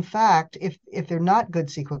in fact, if they're not good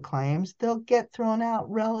CEQA claims, they'll get thrown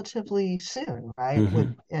out relatively soon, right?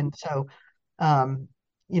 hmm And so um,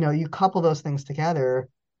 you couple those things together,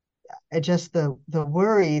 it just the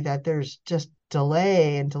worry that there's just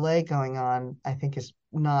delay going on, I think is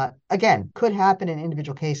not, again, could happen in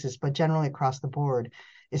individual cases, but generally across the board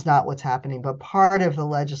is not what's happening. But part of the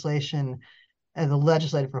legislation and the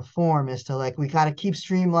legislative reform is to, like, we got to keep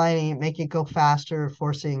streamlining, making it go faster,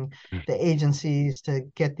 forcing the agencies to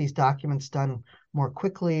get these documents done more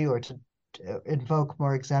quickly or to invoke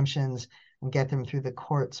more exemptions and get them through the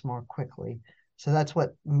courts more quickly. So that's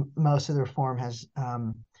what most of the reform has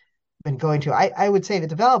been going to. I would say the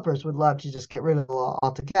developers would love to just get rid of the law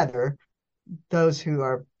altogether. Those who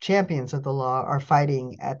are champions of the law are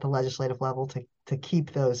fighting at the legislative level to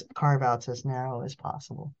keep those carve outs as narrow as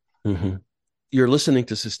possible. hmm You're listening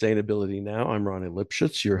to Sustainability Now. I'm Ronnie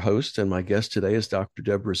Lipschutz, your host, and my guest today is Dr.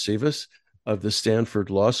 Deborah Sivas of the Stanford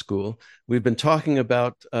Law School. We've been talking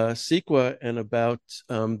about CEQA and about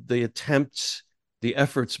the attempts, the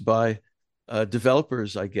efforts by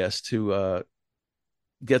developers, I guess, to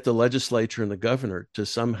get the legislature and the governor to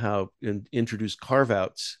somehow introduce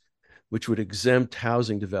carve-outs which would exempt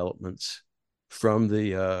housing developments from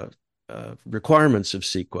the requirements of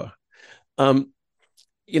CEQA. Um,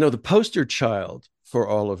 the poster child for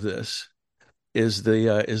all of this is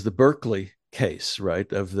the Berkeley case,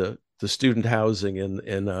 right? Of the student housing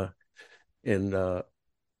in to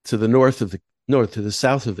the north to the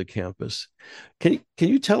south of the campus. Can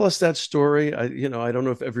you tell us that story? I don't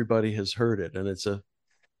know if everybody has heard it, and it's a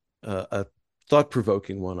thought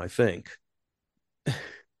provoking one, I think.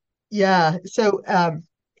 Yeah.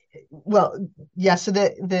 Well, yeah. So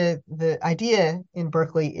the idea in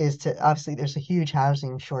Berkeley is to, obviously, there's a huge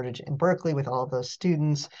housing shortage in Berkeley with all those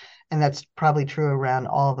students, and that's probably true around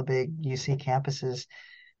all the big UC campuses.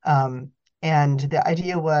 Um, and the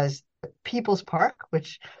idea was People's Park,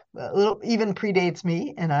 which a little even predates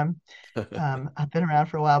me, and I've been around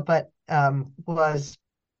for a while, but was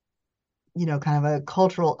kind of a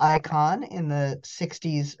cultural icon in the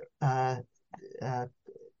 60s, uh,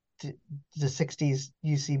 the 60s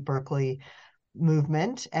UC Berkeley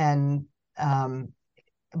movement. And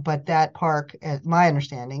but that park, my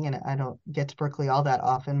understanding, and I don't get to Berkeley all that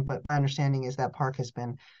often, but my understanding is that park has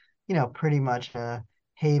been, pretty much a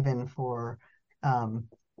haven for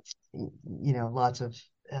lots of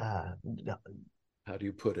How do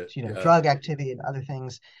you put it? Yeah. drug activity and other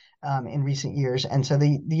things in recent years. And so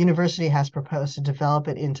the university has proposed to develop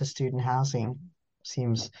it into student housing.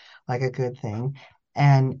 Seems like a good thing.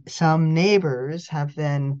 And some neighbors have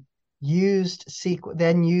then used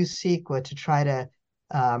CEQA to try to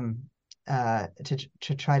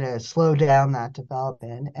try to slow down that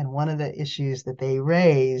development. And one of the issues that they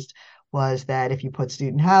raised was that if you put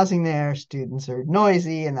student housing there, students are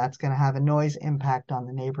noisy, and that's going to have a noise impact on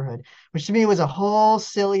the neighborhood, which to me was a whole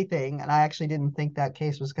silly thing. And I actually didn't think that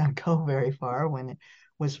case was going to go very far when it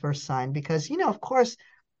was first signed, because, of course,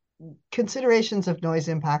 considerations of noise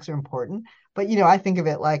impacts are important, but I think of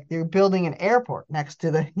it like they're building an airport next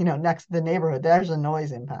to the next to the neighborhood. There's a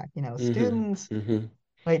noise impact. Hmm. Students, Hmm.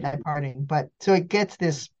 late night partying. But so it gets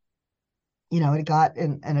this, it got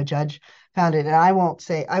and a judge found it. And I won't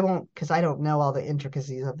because I don't know all the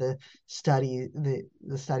intricacies of the studies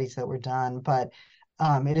that were done, but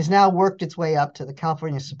it has now worked its way up to the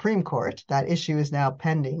California Supreme Court. That issue is now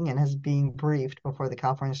pending and is being briefed before the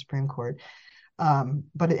California Supreme Court.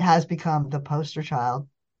 But it has become the poster child.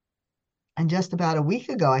 And just about a week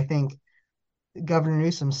ago, I think Governor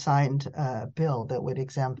Newsom signed a bill that would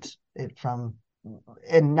exempt it from,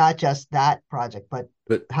 and not just that project, but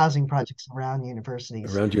But housing projects around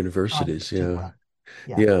universities around from universities, yeah. CEQA.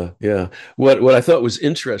 Yeah. Yeah, yeah. What I thought was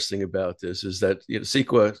interesting about this is that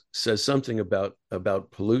CEQA says something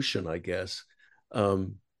about pollution, I guess,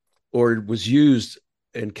 um, or it was used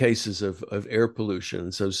in cases of air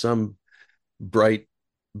pollution. So some bright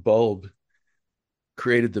bulb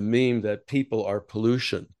created the meme that people are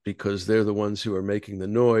pollution because they're the ones who are making the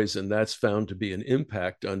noise, and that's found to be an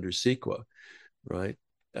impact under CEQA, right?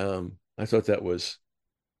 I thought that was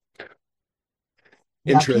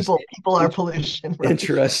Yeah, interest, people are pollution, right?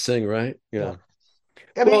 interesting, right? Yeah. Yeah.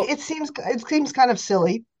 I mean, Well, it seems kind of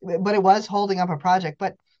silly, but it was holding up a project.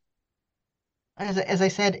 But as I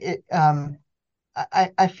said,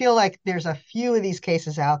 I feel like there's a few of these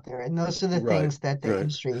cases out there, and those are the right, things that the right.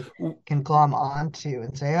 industry can glom onto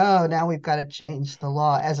and say, oh, now we've got to change the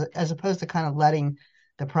law, as opposed to kind of letting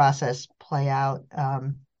the process play out.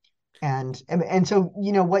 And so,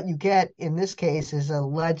 what you get in this case is a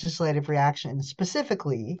legislative reaction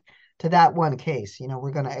specifically to that one case.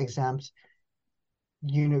 We're going to exempt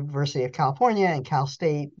University of California and Cal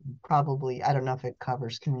State, probably, I don't know if it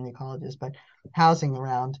covers community colleges, but housing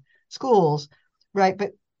around schools, right?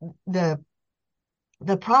 But the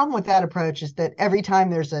the problem with that approach is that every time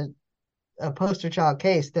there's a poster child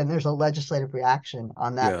case, then there's a legislative reaction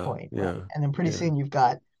on that Yeah, point, right? yeah, And then pretty yeah. soon you've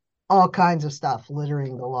got all kinds of stuff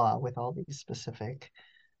littering the law with all these specific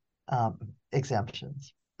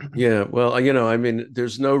exemptions. Yeah, well, I mean,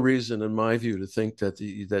 there's no reason, in my view, to think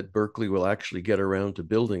that Berkeley will actually get around to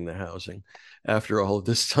building the housing after all of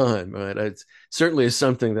this time. Right? It certainly is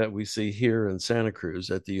something that we see here in Santa Cruz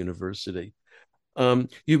at the university.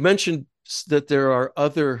 You mentioned that there are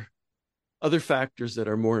other factors that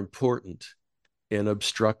are more important in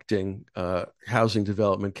obstructing housing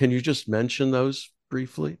development. Can you just mention those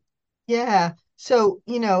briefly? Yeah. So,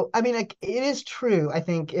 I mean, like, it is true. I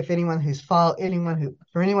think if anyone who's following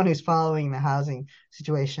the housing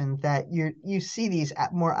situation, that you see these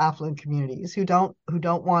more affluent communities who don't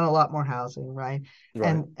want a lot more housing, right?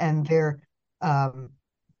 Right. And they're um,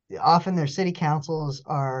 often their city councils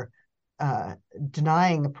are uh,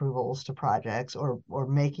 denying approvals to projects or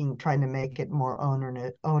trying to make it more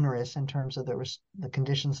onerous in terms of the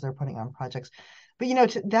conditions they're putting on projects. But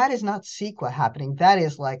that is not CEQA happening. That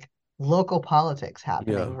is like local politics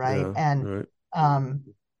happening, Yeah, right? yeah, And right. um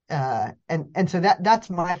and so that's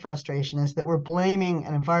my frustration, is that we're blaming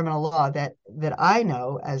an environmental law that I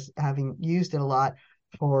know, as having used it a lot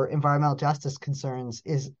for environmental justice concerns,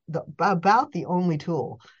 is about the only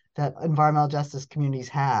tool that environmental justice communities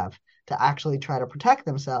have to actually try to protect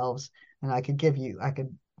themselves. And I could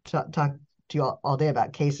talk to you all day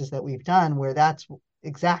about cases that we've done where that's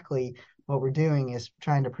exactly what we're doing, is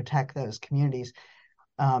trying to protect those communities.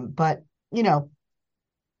 But you know,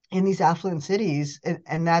 in these affluent cities,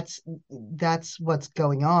 and that's what's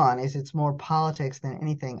going on, is it's more politics than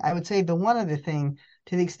anything. I would say the one other thing,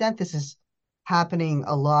 to the extent this is happening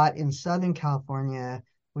a lot in Southern California,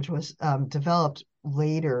 which was developed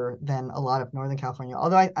later than a lot of Northern California,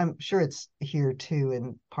 although I'm sure it's here too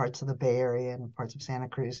in parts of the Bay Area and parts of Santa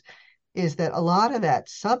Cruz, is that a lot of that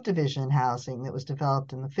subdivision housing that was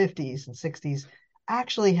developed in the 50s and 60s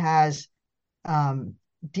actually has um,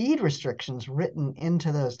 deed restrictions written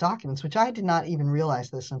into those documents, which I did not even realize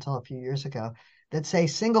this until a few years ago, that say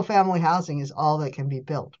single family housing is all that can be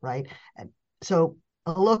built, right? And so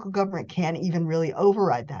a local government can't even really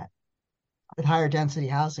override that with higher density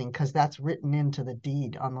housing because that's written into the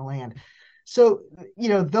deed on the land. So,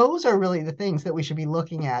 those are really the things that we should be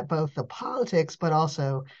looking at, both the politics, but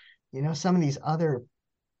also, some of these other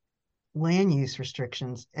land use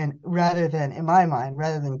restrictions. And in my mind,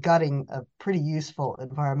 rather than gutting a pretty useful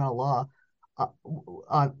environmental law uh,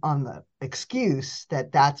 on the excuse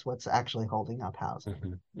that that's what's actually holding up housing.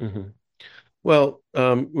 Hmm. Hmm. Well,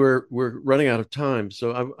 we're running out of time,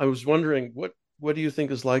 so I was wondering what do you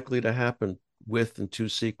think is likely to happen with and to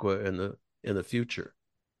CEQA in the future?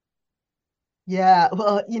 Yeah,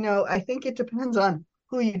 well, I think it depends on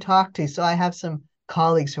who you talk to. So I have some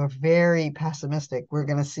colleagues who are very pessimistic. We're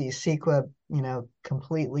going to see CEQA,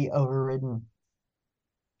 completely overridden.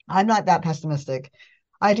 I'm not that pessimistic.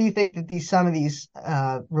 I do think that some of these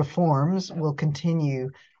reforms will continue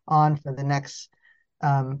on for the next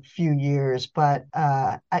few years. But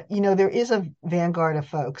there is a vanguard of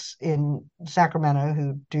folks in Sacramento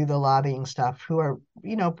who do the lobbying stuff who are,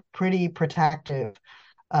 pretty protective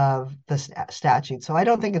of the statute. So I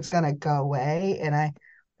don't think it's going to go away. And I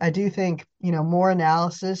do think, more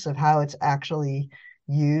analysis of how it's actually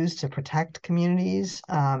used to protect communities.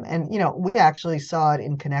 And, we actually saw it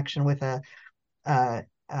in connection with a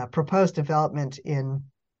proposed development in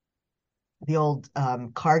the old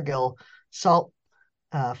Cargill salt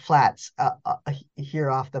flats here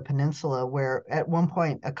off the peninsula, where at one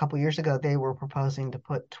point a couple years ago they were proposing to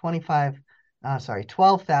put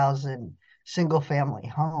 12,000 single family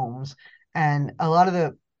homes, and a lot of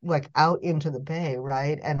the out into the bay,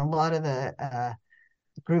 right? And a lot of the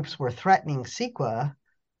groups were threatening CEQA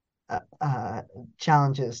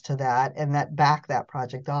challenges to that, and that backed that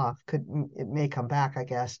project off. It may come back, I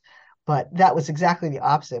guess. But that was exactly the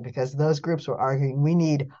opposite, because those groups were arguing we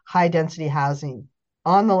need high density housing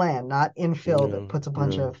on the land, not infill that puts a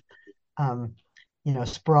bunch of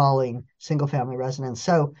sprawling single family residents.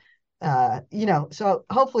 So so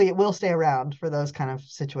hopefully it will stay around for those kind of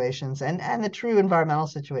situations, and the true environmental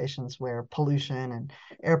situations where pollution and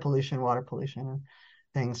air pollution, water pollution and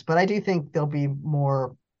things. But I do think there'll be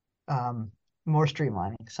more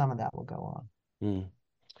streamlining. Some of that will go on. Mm.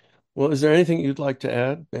 Well, is there anything you'd like to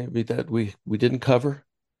add, maybe that we didn't cover?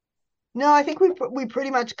 No, I think we pretty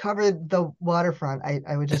much covered the waterfront.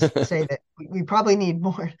 I would just say that we probably need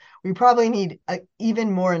more. We probably need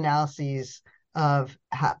even more analyses of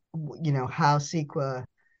how CEQA,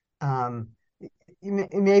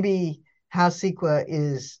 maybe how CEQA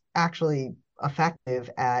is actually effective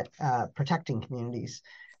at protecting communities,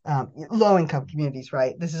 low-income communities,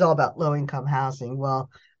 right? This is all about low-income housing. Well,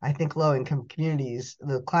 I think low-income communities,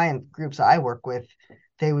 the client groups I work with,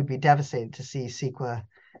 they would be devastated to see CEQA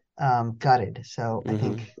gutted. So I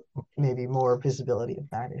think maybe more visibility of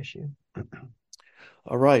that issue.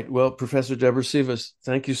 All right. Well, Professor Deborah Sivas,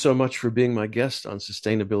 thank you so much for being my guest on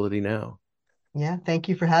Sustainability Now. Yeah, thank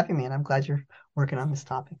you for having me, and I'm glad you're working on this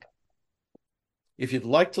topic. If you'd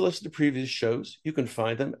like to listen to previous shows, you can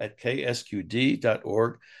find them at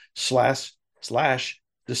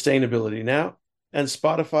ksqd.org/sustainability now and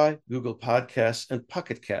Spotify, Google Podcasts, and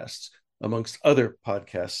Pocket Casts, amongst other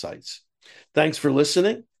podcast sites. Thanks for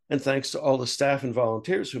listening, and thanks to all the staff and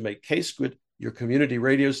volunteers who make K-Squid your community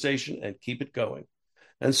radio station and keep it going.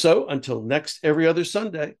 And so, until next every other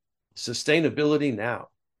Sunday, Sustainability Now.